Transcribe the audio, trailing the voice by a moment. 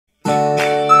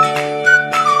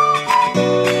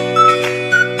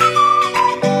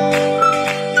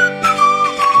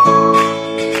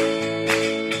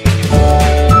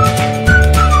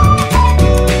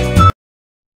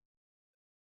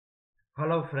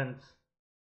friends,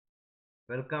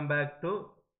 welcome back to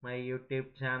my YouTube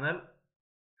channel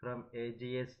from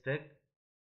AGS Tech.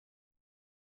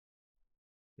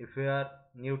 If you are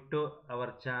new to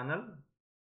our channel,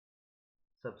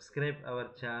 subscribe our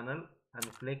channel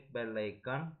and click bell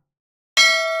icon.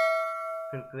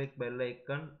 If you click bell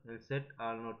icon, you'll set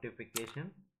all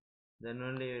notification. Then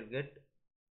only you will get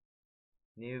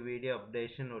new video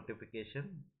updation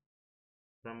notification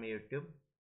from YouTube.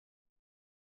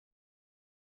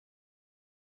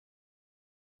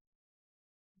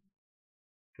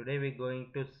 Today we are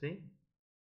going to see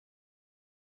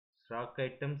stock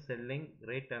item selling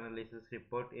rate analysis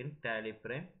report in Tally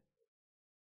Frame.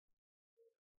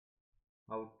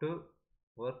 How to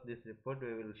work this report,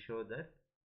 we will show that.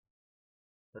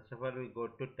 First of all, we go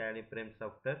to Tally Frame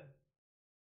software.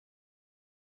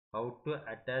 How to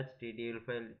attach TDL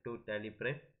file to Tally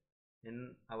Frame.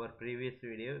 In our previous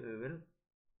video, we will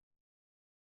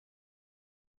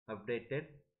update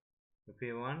it. If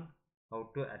you want how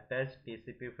to attach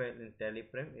TCP file in Tally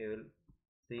Frame, you will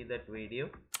see that video.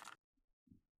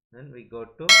 Then we go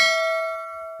to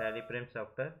Tally Frame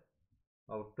software.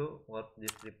 How to work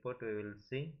this report, we will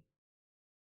see.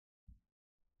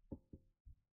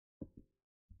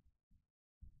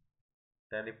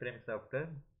 Tally Frame software.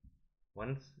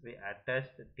 Once we attach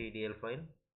the TDL file,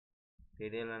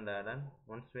 TDL and add-on.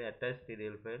 Once we attach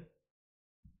TDL file,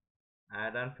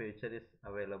 add-on feature is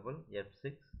available,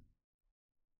 F6.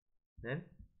 Then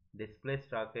display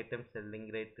stock item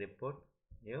selling rate report.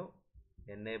 You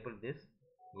enable this,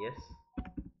 yes.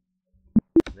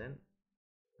 Then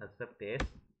accept yes.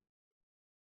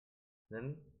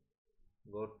 Then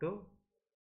go to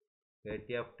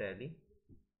Get of Tally.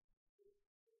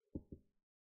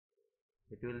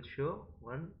 It will show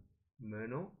one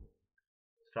menu,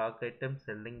 stock item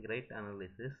selling rate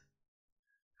analysis.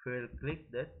 If you will click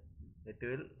that, it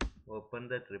will open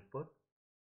that report.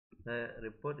 The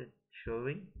report is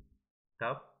showing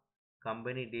top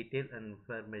company detail and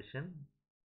information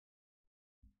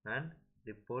and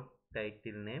report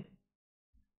title name,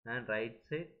 and right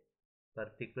side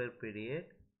particular period.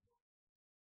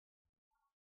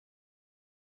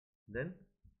 Then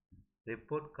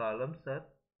report columns are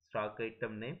stock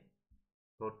item name,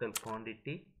 total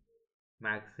quantity,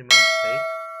 maximum rate,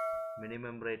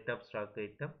 minimum rate of stock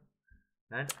item,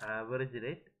 and average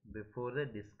rate before the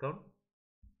discount,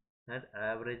 and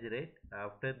average rate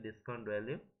after discount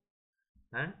value,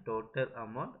 and total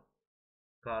amount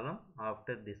column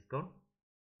after discount.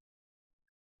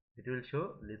 It will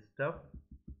show list of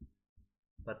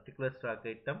particular stock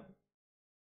item,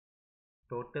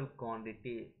 total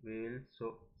quantity we will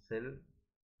sell,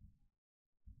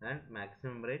 and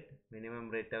maximum rate, minimum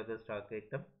rate of the stock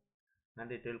item,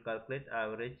 and it will calculate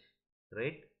average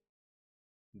rate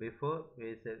before we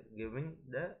are giving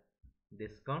the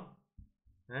discount,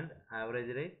 and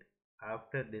average rate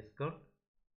after discount,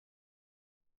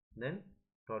 then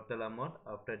total amount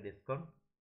after discount.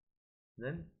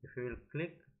 Then if you will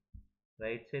click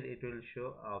right side, it will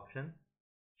show option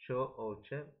show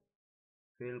voucher.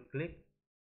 If you will click,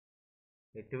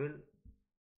 it will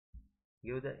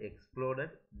give the exploded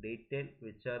detail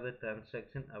which are the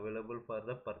transaction available for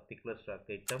the particular stock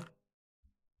item.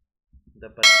 The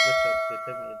particular stock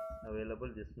item is available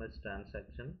this much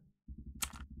transaction,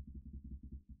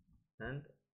 and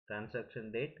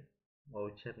transaction date,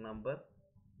 voucher number,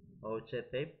 voucher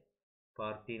type,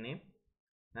 party name,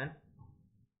 and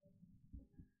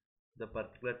the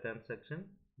particular transaction,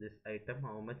 this item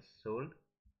how much sold,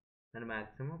 and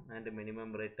maximum and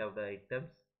minimum rate of the items,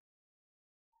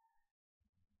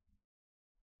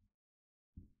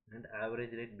 and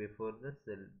average rate before the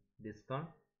sell discount,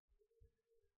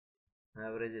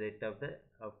 average rate of the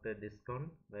after discount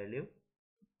value,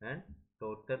 and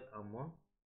total amount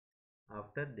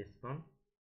after discount.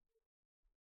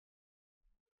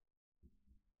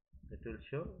 It will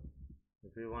show.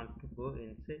 If you want to go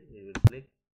inside, you will click,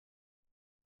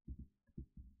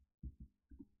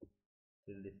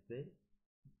 will display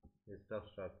list of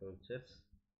stock vouchers.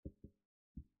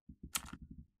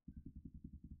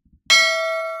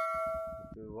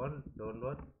 If you want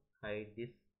download, hide this,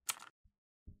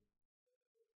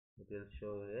 it will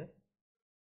show here.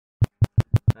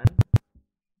 And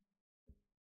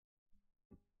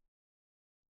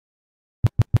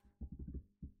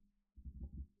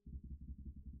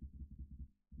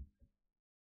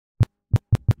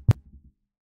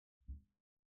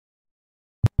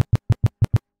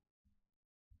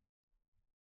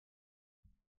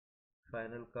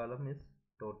final column is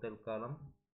total column,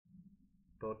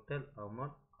 total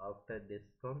amount after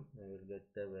discount, we will get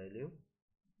the value.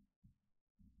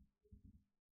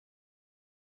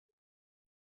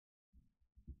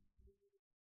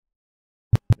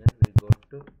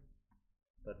 to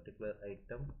particular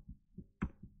item,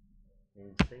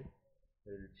 inside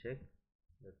we will check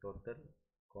the total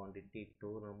quantity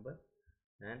 2 number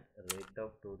and rate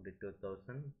of 22,000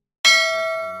 and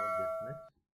amount this much.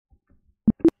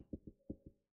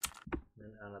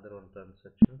 Then another one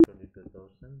transaction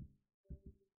 22,000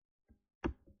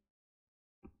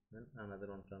 and another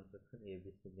one transaction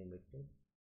ABC Limited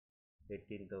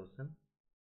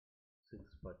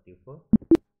 18,644.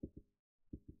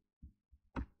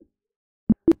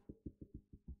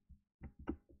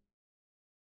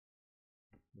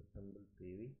 Assemble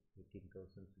PV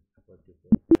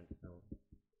 18,644.7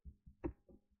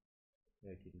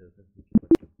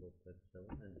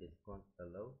 18,644.7 and discount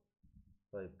allowed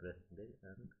 5%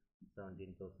 and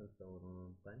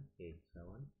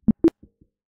 17,701.87.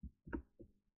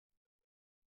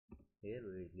 Here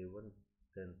we give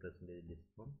 10%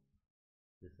 discount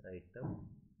this item,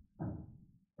 10%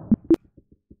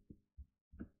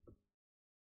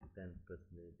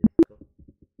 discount.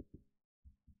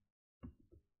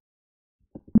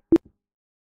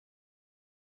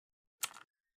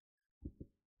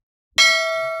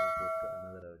 We go to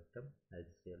another item,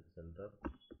 HCL Sundram.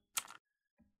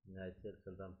 In HCL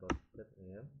Sundram processor we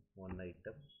have one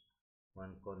item,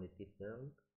 one quantity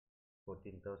sold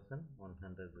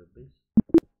 14,100 rupees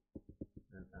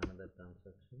and another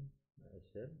transaction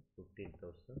HCL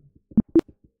 15,000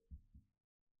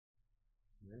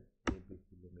 and ABC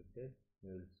Limited we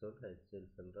will sold HCL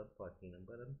Sundram party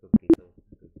number and 50,000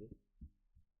 rupees.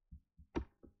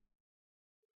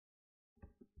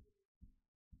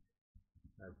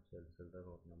 HCL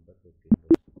Sundram number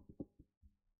 15,000.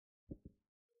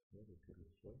 Here it will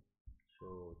show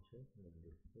voucher and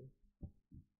display.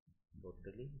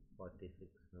 Totally 46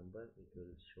 number it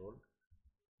will show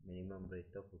minimum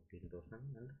rate of 15,000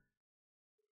 and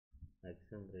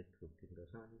maximum rate 15,000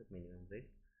 and minimum rate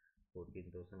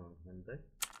 14,100.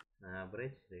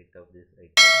 Average rate of this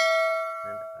item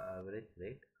and average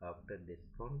rate after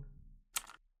discount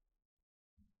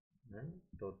and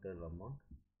total amount.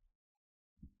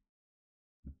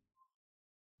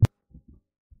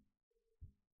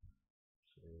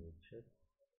 So check.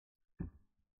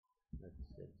 Let's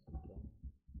set some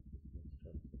business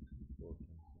transaction, 4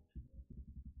 transactions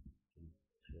to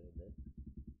show that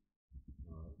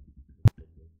all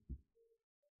total.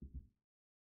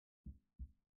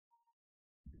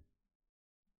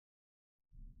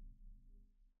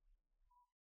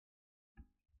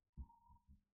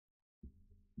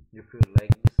 If you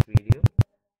like this video,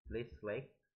 please like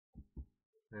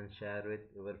and share with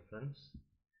your friends.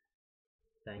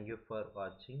 Thank you for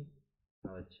watching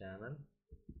our channel.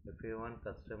 If you want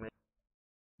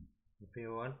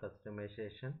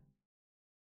customization,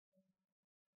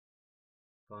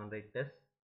 contact us.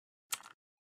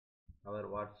 Our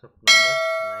WhatsApp number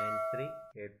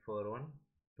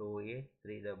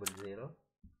 938412830.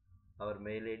 Our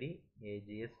mail ID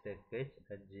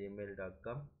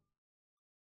agstechh@gmail.com.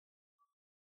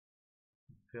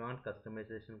 If you want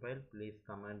customization file, please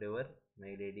comment your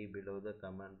mail ID below the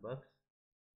comment box.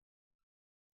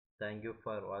 Thank you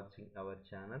for watching our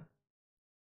channel.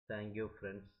 Thank you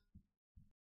friends.